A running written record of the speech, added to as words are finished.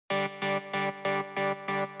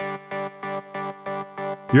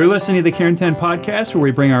You're listening to the Cairn 10 podcast, where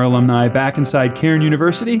we bring our alumni back inside Cairn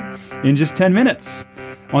University in just 10 minutes.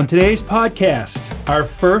 On today's podcast, our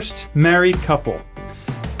first married couple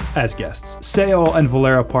as guests, Sayal and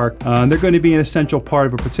Valera Park. They're going to be an essential part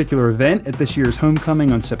of a particular event at this year's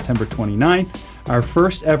homecoming on September 29th, our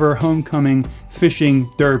first ever homecoming fishing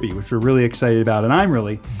derby, which we're really excited about, and I'm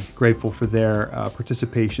really grateful for their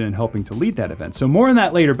participation in helping to lead that event. So more on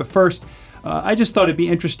that later, but first, I just thought it'd be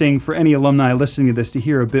interesting for any alumni listening to this to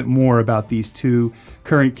hear a bit more about these two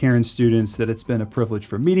current Cairn students that it's been a privilege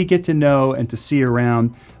for me to get to know and to see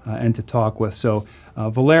around and to talk with. So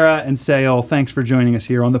Valera and Sayal, thanks for joining us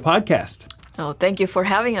here on the podcast. Oh, thank you for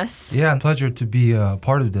having us. Yeah, pleasure to be a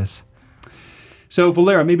part of this. So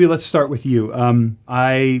Valera, maybe let's start with you.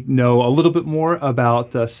 I know a little bit more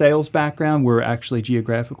about Sayal's background. We're actually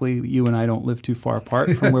geographically, you and I don't live too far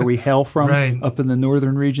apart from where we hail from, right, up in the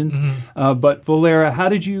northern regions. Mm-hmm. But Valera, how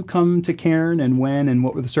did you come to Cairn and when, and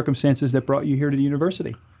what were the circumstances that brought you here to the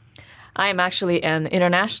university? I am actually an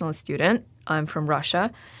international student. I'm from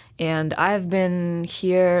Russia, and I've been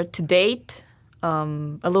here to date a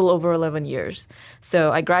little over 11 years.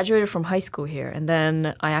 So I graduated from high school here, and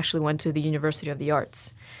then I actually went to the University of the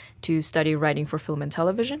Arts to study writing for film and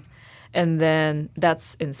television, and then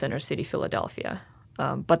that's in Center City, Philadelphia.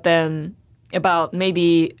 But then about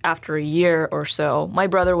maybe after a year or so, my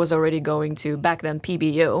brother was already going to, back then,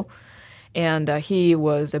 PBU, and he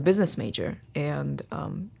was a business major. And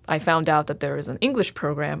I found out that there is an English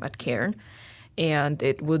program at Cairn, and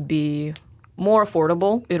it would be more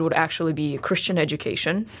affordable. It would actually be Christian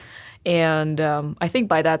education. And I think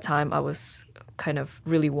by that time I was kind of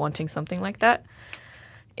really wanting something like that.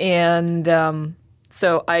 And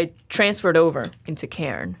so I transferred over into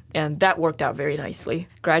Cairn, and that worked out very nicely.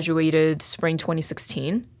 Graduated spring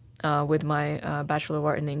 2016 with my Bachelor of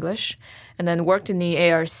Art in English, and then worked in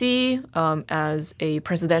the ARC as a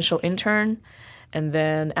presidential intern, and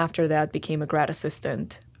then after that became a grad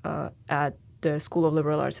assistant at the School of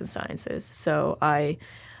Liberal Arts and Sciences. So I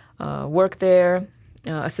work there,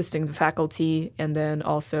 assisting the faculty, and then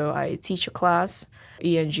also I teach a class,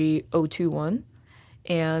 ENG 021,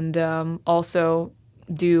 and also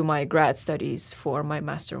do my grad studies for my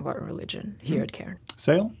Master of Art in Religion here at Cairn.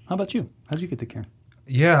 Sayal, how about you? How did you get to Cairn?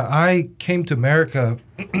 Yeah, I came to America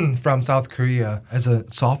from South Korea as a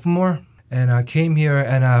sophomore. And I came here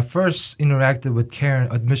and I first interacted with Cairn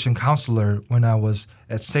admission counselor when I was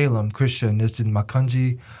at Salem Christian. It's in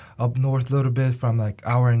Macungie, up north a little bit, from like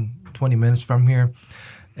hour and 20 minutes from here.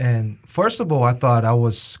 And first of all, I thought I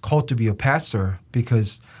was called to be a pastor,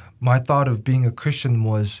 because my thought of being a Christian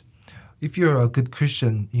was, if you're a good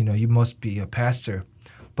Christian, you must be a pastor.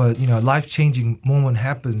 But, a life-changing moment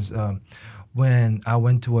happens when I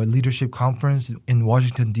went to a leadership conference in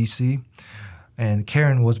Washington, D.C., and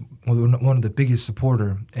Cairn was one of the biggest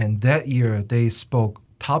supporter. And that year they spoke,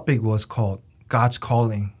 topic was called God's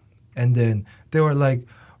Calling. And then there were like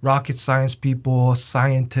rocket science people,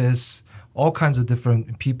 scientists, all kinds of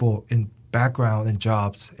different people in background and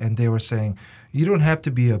jobs. And they were saying, you don't have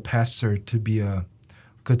to be a pastor to be a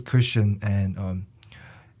good Christian, and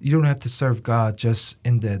you don't have to serve God just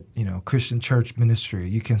in that, Christian church ministry.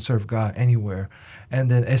 You can serve God anywhere. And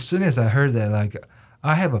then as soon as I heard that, like,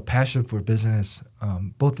 I have a passion for business.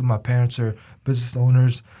 Both of my parents are business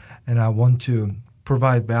owners, and I want to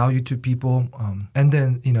provide value to people. And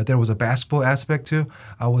then, there was a basketball aspect too.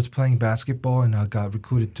 I was playing basketball, and I got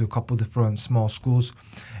recruited to a couple different small schools,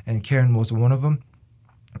 and Cairn was one of them.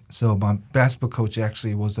 So my basketball coach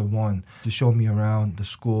actually was the one to show me around the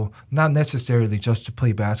school, not necessarily just to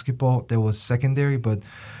play basketball. That was secondary, but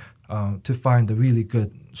to find a really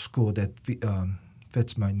good school that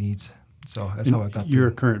fits my needs. So that's how I got You're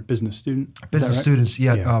a current business student? Business students,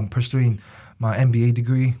 yeah. Pursuing my MBA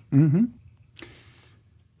degree. Mm-hmm.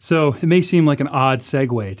 So it may seem like an odd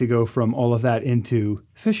segue to go from all of that into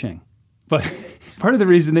fishing. But part of the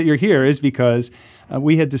reason that you're here is because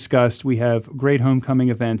we had discussed we have great homecoming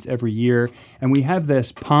events every year, and we have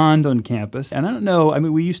this pond on campus. And I don't know,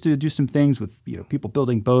 we used to do some things with people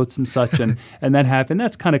building boats and such, and that happened.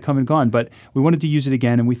 That's kind of come and gone. But we wanted to use it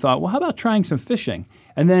again, and we thought, well, how about trying some fishing?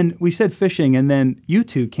 And then we said fishing, and then you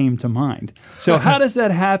two came to mind. So how does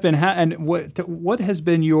that happen? What has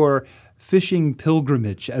been your fishing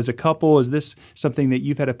pilgrimage as a couple? Is this something that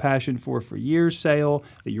you've had a passion for years, Sayal,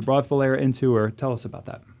 that you brought Valera into, or tell us about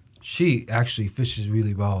that? She actually fishes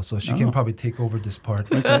really well, so she can probably take over this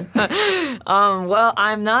part. Okay. Well,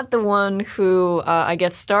 I'm not the one who,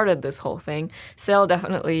 started this whole thing. Sayal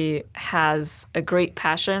definitely has a great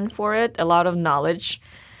passion for it, a lot of knowledge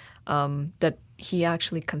that he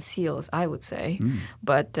actually conceals, I would say.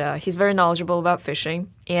 But he's very knowledgeable about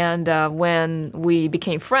fishing. And when we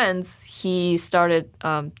became friends, he started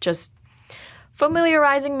just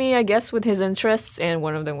familiarizing me, I guess, with his interests, and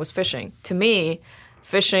one of them was fishing. To me,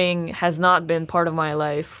 fishing has not been part of my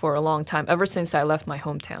life for a long time, ever since I left my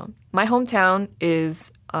hometown. My hometown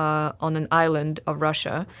is on an island of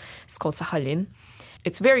Russia. It's called Sakhalin.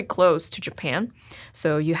 It's very close to Japan.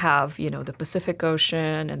 So you have, the Pacific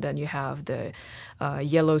Ocean, and then you have the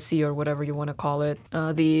Yellow Sea, or whatever you want to call it,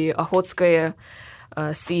 the Okhotskaya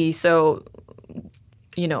Sea. So,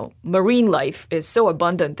 marine life is so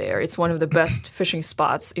abundant there. It's one of the best fishing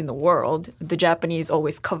spots in the world. The Japanese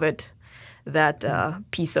always covet that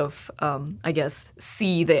piece of,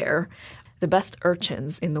 sea there. The best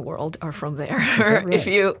urchins in the world are from there. Right?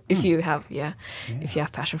 if you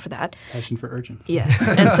have passion for that. Passion for urchins. Yes.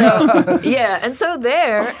 And so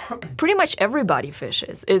there, pretty much everybody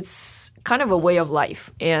fishes. It's kind of a way of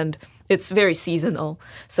life, and it's very seasonal.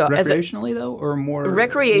 So recreationally, though, or more?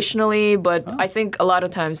 Recreationally, but I think a lot of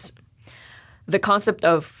times the concept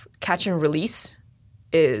of catch and release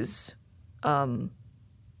is a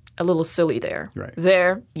little silly there. Right.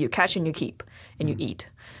 There, you catch and you keep, and you eat.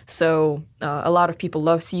 So a lot of people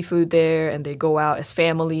love seafood there, and they go out as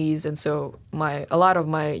families. And so a lot of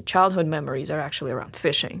my childhood memories are actually around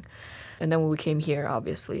fishing. And then when we came here,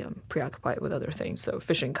 obviously, I'm preoccupied with other things. So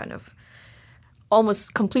fishing kind of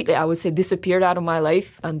almost completely, I would say, disappeared out of my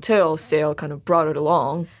life until Sale kind of brought it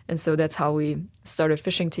along. And so that's how we started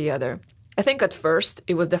fishing together. I think at first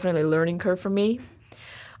it was definitely a learning curve for me,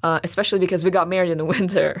 especially because we got married in the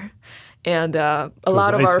winter. And a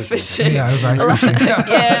lot of our fishing. Yeah, it was ice fishing.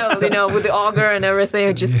 Yeah, with the auger and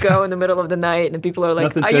everything, just go in the middle of the night, and people are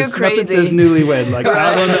like, "Are you crazy?" Nothing says newlywed, like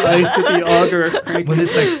out on the ice with the auger. When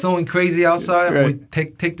it's like snowing crazy outside, we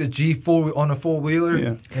take the G4 on a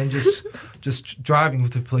 4-wheeler and just driving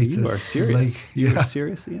to places. You are serious. You're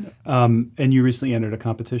seriously in it. And you recently entered a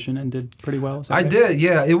competition and did pretty well. Is that I right? did.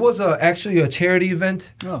 Yeah, it was actually a charity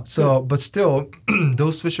event. Oh, so, but still,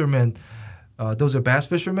 those fishermen. Those are bass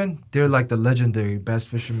fishermen. They're like the legendary bass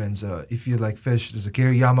fishermen. If you like fish, there's a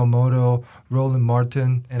Gary Yamamoto, Roland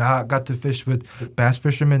Martin, and I got to fish with a bass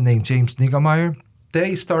fisherman named James Niggemeyer.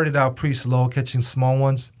 They started out pretty slow, catching small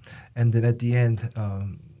ones, and then at the end,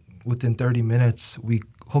 within 30 minutes, we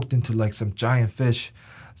hooked into like some giant fish.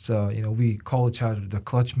 So, we call each other the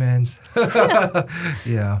clutch mans.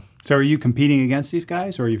 Yeah. So are you competing against these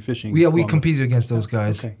guys, or are you fishing? Yeah, we competed against those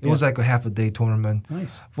guys. Okay. It was like a half-a-day tournament.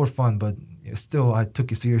 Nice. For fun, but still, I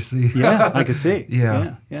took it seriously. Yeah, I could see.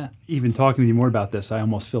 Yeah. Even talking with you more about this, I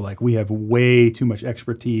almost feel like we have way too much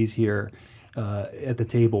expertise here at the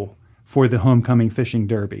table for the Homecoming Fishing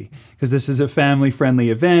Derby, because this is a family-friendly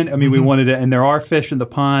event. I mean, we wanted to, and there are fish in the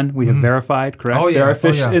pond. We have verified, correct? Oh, yeah. There are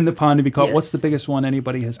fish in the pond to be caught. Yes. What's the biggest one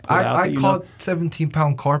anybody has put out? I caught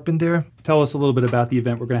 17-pound carp in there. Tell us a little bit about the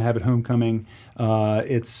event we're going to have at Homecoming.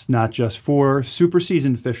 It's not just for super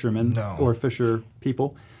seasoned fishermen or fisher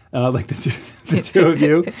people like the two of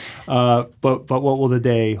you, but what will the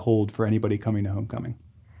day hold for anybody coming to Homecoming?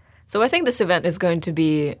 So I think this event is going to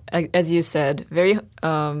be, as you said, very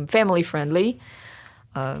family-friendly.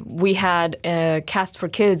 We had a Cast for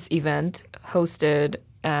Kids event hosted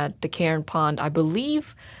at the Cairn Pond, I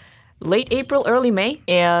believe, late April, early May,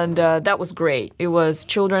 and that was great. It was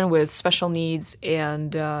children with special needs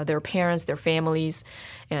and their parents, their families,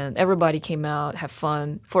 and everybody came out, have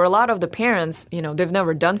fun. For a lot of the parents, they've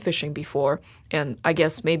never done fishing before, and I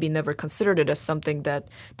guess maybe never considered it as something that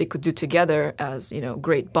they could do together as,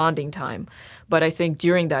 great bonding time. But I think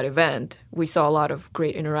during that event, we saw a lot of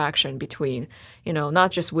great interaction between,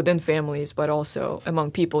 not just within families, but also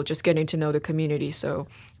among people, just getting to know the community. So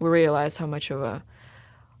we realized how much of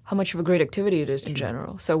a great activity it is in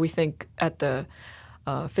general. So we think at the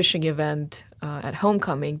fishing event at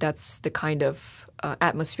Homecoming, that's the kind of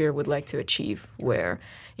atmosphere we'd like to achieve, where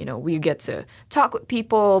we get to talk with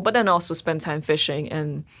people, but then also spend time fishing,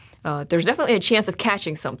 and there's definitely a chance of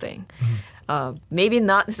catching something. Maybe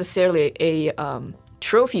not necessarily a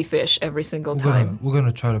trophy fish every single time. We're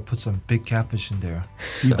gonna try to put some big catfish in there.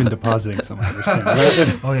 You've been depositing some, I understand,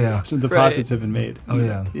 right? Oh yeah, Some deposits have been made. Oh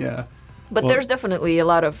yeah, yeah. But there's definitely a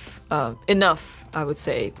lot of enough, I would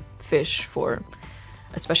say, fish for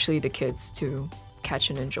especially the kids to catch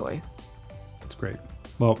and enjoy. That's great.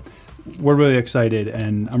 Well, we're really excited,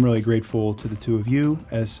 and I'm really grateful to the two of you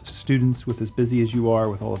as students, with as busy as you are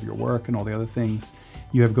with all of your work and all the other things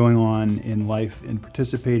you have going on in life and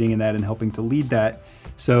participating in that and helping to lead that.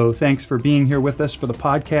 So thanks for being here with us for the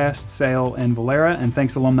podcast, Sail and Valera, and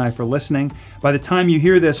thanks alumni for listening. By the time you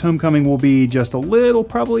hear this, homecoming will be just a little,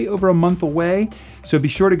 probably over a month away. So be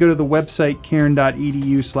sure to go to the website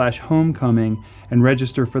cairn.edu/homecoming and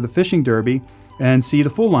register for the fishing derby and see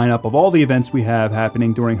the full lineup of all the events we have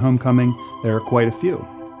happening during homecoming. There are quite a few.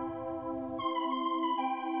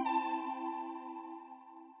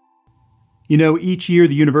 You know, each year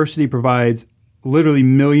the university provides literally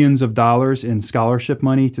millions of dollars in scholarship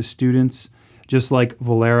money to students, just like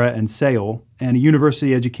Valera and Sail. And a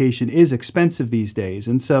university education is expensive these days.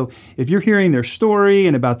 And so if you're hearing their story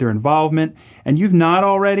and about their involvement, and you've not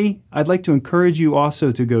already, I'd like to encourage you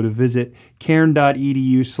also to go to visit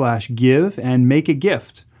cairn.edu/give and make a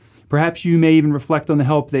gift. Perhaps you may even reflect on the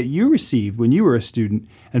help that you received when you were a student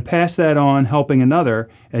and pass that on, helping another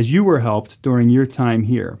as you were helped during your time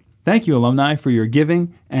here. Thank you, alumni, for your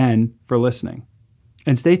giving and for listening.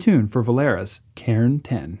 And stay tuned for Valera's Cairn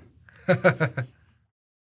 10.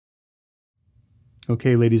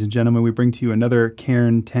 Okay, ladies and gentlemen, we bring to you another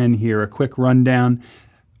Cairn 10 here, a quick rundown.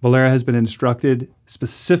 Valera has been instructed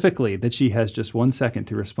specifically that she has just 1 second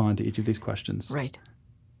to respond to each of these questions. Right.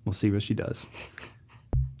 We'll see what she does.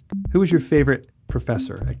 Who was your favorite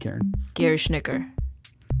professor at Cairn? Gary Schnicker.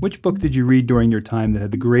 Which book did you read during your time that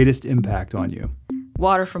had the greatest impact on you?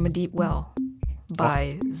 Water from a Deep Well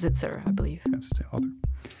by Zitzer, I believe. That's the author.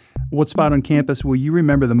 What spot on campus will you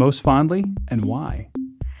remember the most fondly and why?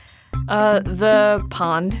 The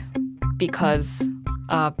pond, because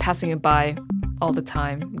passing it by all the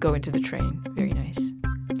time, going to the train. Very nice.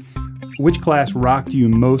 Which class rocked you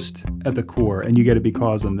most at the core? And you get a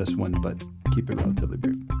because on this one, but keep it relatively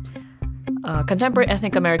brief. Contemporary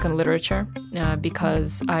ethnic American literature,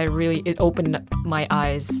 because it opened my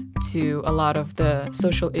eyes to a lot of the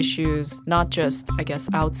social issues, not just, I guess,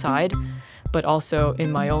 outside, but also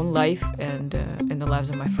in my own life and in the lives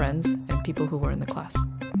of my friends and people who were in the class.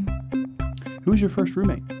 Who was your first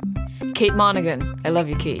roommate? Kate Monaghan. I love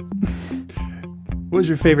you, Kate. What was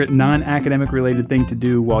your favorite non-academic related thing to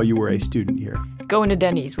do while you were a student here? Going to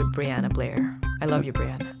Denny's with Brianna Blair. I love you,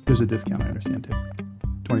 Brianna. There's a discount, I understand, too.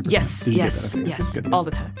 20%. Yes, Did you yes, get that? Okay, yes, good. all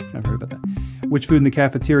the time. I've heard about that. Which food in the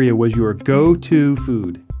cafeteria was your go-to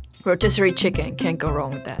food? Rotisserie chicken. Can't go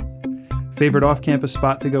wrong with that. Favorite off-campus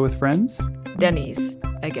spot to go with friends? Denny's,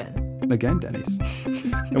 again. Again, Denny's.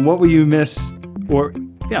 And what will you miss, what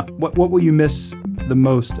will you miss the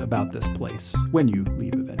most about this place when you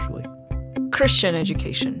leave eventually? Christian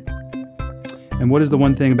education. And what is the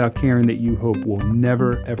one thing about Cairn that you hope will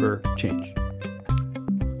never, ever change?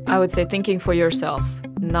 I would say thinking for yourself,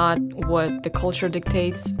 not what the culture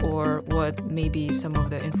dictates or what maybe some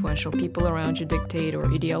of the influential people around you dictate or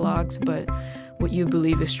ideologues, but what you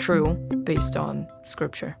believe is true based on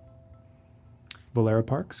scripture. Valera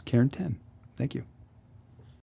Parks, Cairn 10. Thank you.